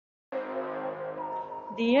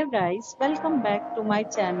Dear guys, welcome back to my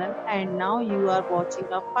channel and now you are watching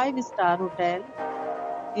a 5-star hotel.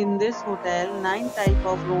 In this hotel, 9 type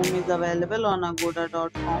of room is available on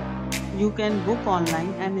agoda.com. You can book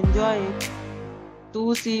online and enjoy it.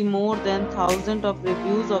 To see more than thousands of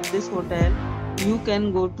reviews of this hotel, you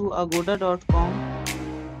can go to agoda.com.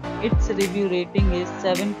 Its review rating is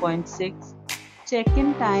 7.6.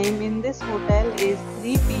 Check-in time in this hotel is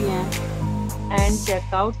 3 p.m. and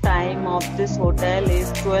checkout time of this hotel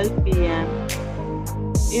is 12 p.m.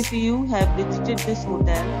 If you have visited this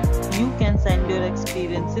hotel, you can send your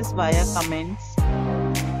experiences via comments.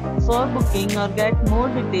 For booking or get more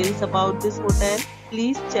details about this hotel,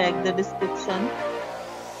 please check the description.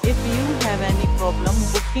 If you have any problem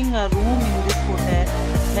booking a room in this hotel,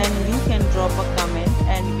 then you can drop a comment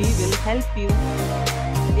and we will help you.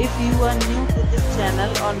 If you are new to this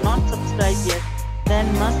channel or not subscribed yet, then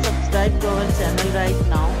must subscribe to our channel right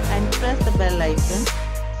now and press the bell icon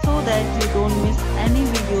so that you don't miss any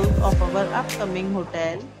videos of our upcoming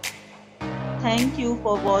hotel. Thank you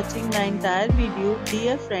for watching the entire video.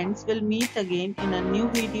 Dear friends, we'll meet again in a new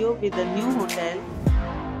video with a new hotel.